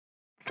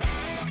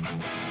Hi,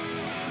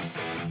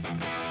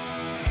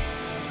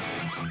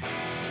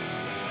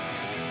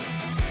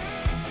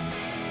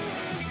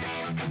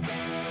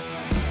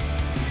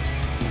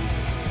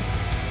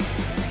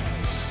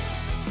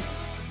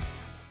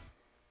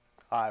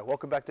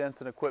 welcome back to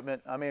Ensign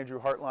Equipment. I'm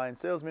Andrew Hartline,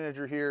 sales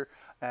manager here,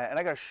 and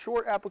I got a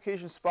short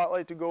application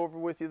spotlight to go over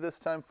with you this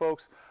time,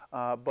 folks,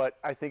 but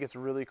I think it's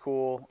really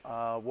cool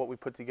what we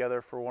put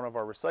together for one of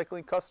our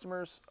recycling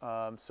customers.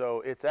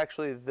 So it's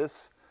actually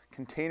this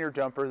container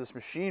dumper. This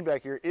machine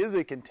back here is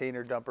a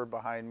container dumper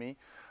behind me,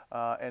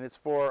 and it's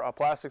for a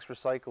plastics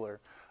recycler.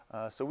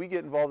 So we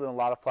get involved in a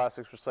lot of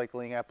plastics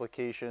recycling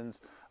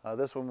applications.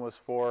 This one was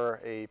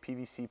for a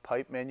PVC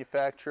pipe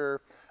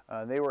manufacturer.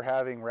 They were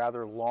having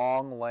rather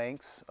long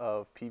lengths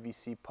of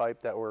PVC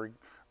pipe that were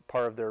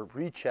part of their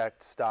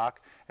rechecked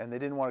stock, and they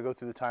didn't want to go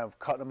through the time of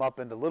cutting them up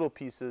into little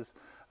pieces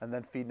and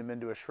then feeding them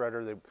into a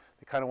shredder. They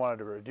kind of wanted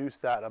to reduce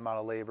that amount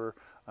of labor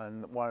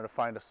and wanted to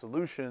find a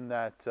solution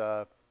that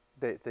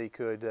they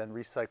could then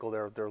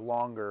recycle their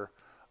longer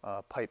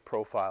pipe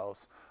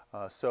profiles.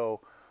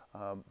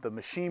 The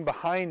machine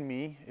behind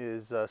me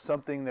is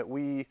something that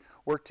we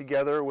worked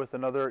together with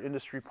another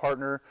industry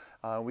partner.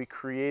 We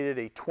created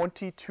a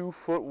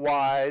 22-foot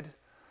wide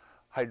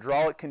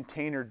hydraulic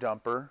container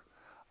dumper.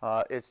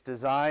 It's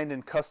designed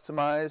and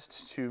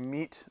customized to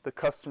meet the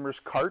customer's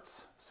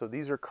carts. So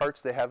these are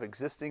carts they have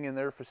existing in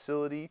their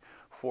facility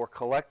for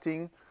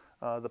collecting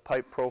the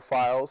pipe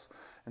profiles.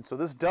 And so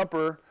this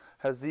dumper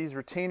has these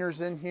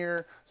retainers in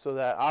here so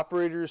that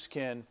operators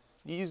can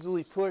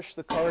easily push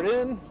the cart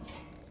in.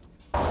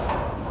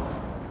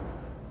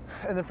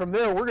 And then from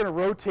there, we're going to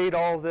rotate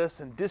all of this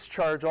and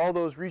discharge all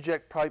those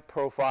reject pipe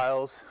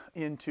profiles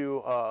into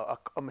a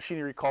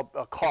machinery called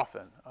a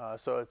coffin.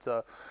 So it's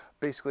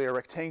basically a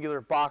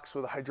rectangular box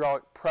with a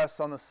hydraulic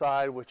press on the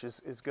side, which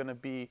is going to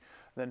be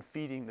then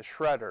feeding the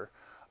shredder.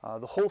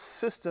 The whole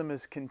system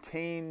is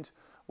contained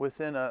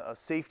within a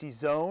safety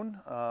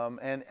zone,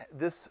 and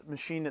this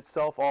machine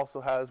itself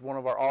also has one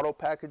of our auto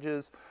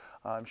packages.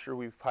 I'm sure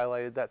we've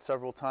highlighted that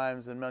several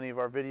times in many of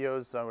our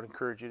videos. I would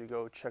encourage you to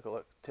go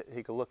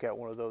take a look at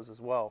one of those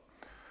as well.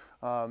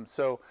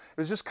 So it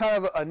was just kind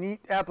of a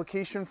neat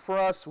application for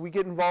us. We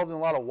get involved in a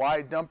lot of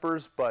wide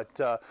dumpers, but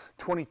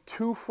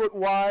 22-foot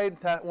wide,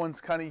 that one's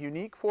kind of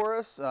unique for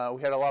us.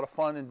 We had a lot of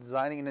fun in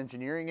designing and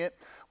engineering it.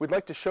 We'd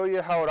like to show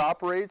you how it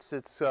operates.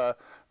 It's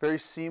very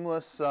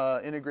seamless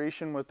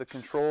integration with the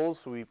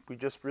controls. We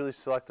just really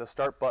select a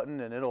start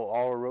button and it'll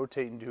all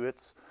rotate into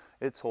its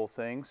whole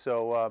thing.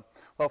 So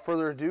without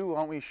further ado, why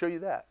don't we show you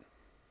that?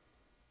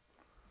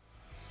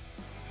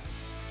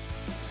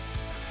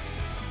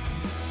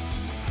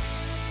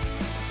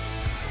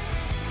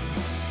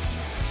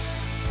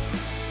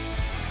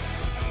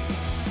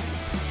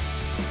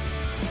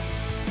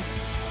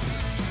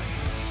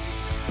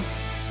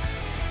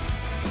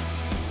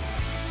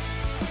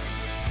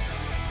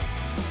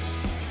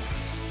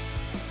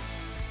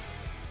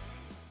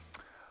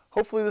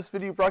 Hopefully this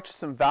video brought you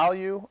some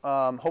value.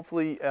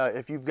 Hopefully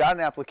if you've got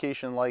an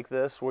application like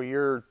this where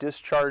you're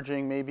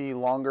discharging maybe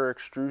longer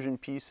extrusion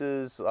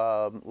pieces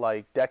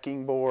like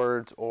decking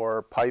boards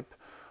or pipe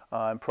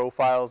and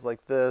profiles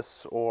like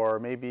this, or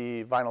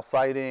maybe vinyl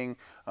siding,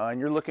 and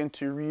you're looking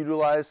to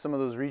reutilize some of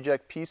those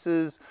reject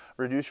pieces,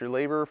 reduce your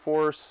labor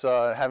force,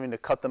 having to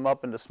cut them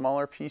up into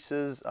smaller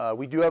pieces,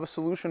 we do have a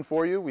solution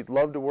for you. We'd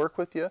love to work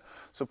with you.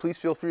 So please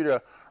feel free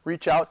to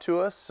reach out to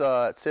us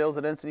at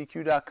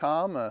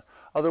sales@ensigneq.com.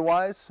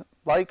 Otherwise,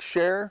 like,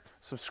 share,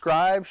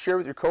 subscribe, share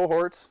with your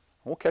cohorts.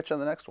 We'll catch you on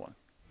the next one.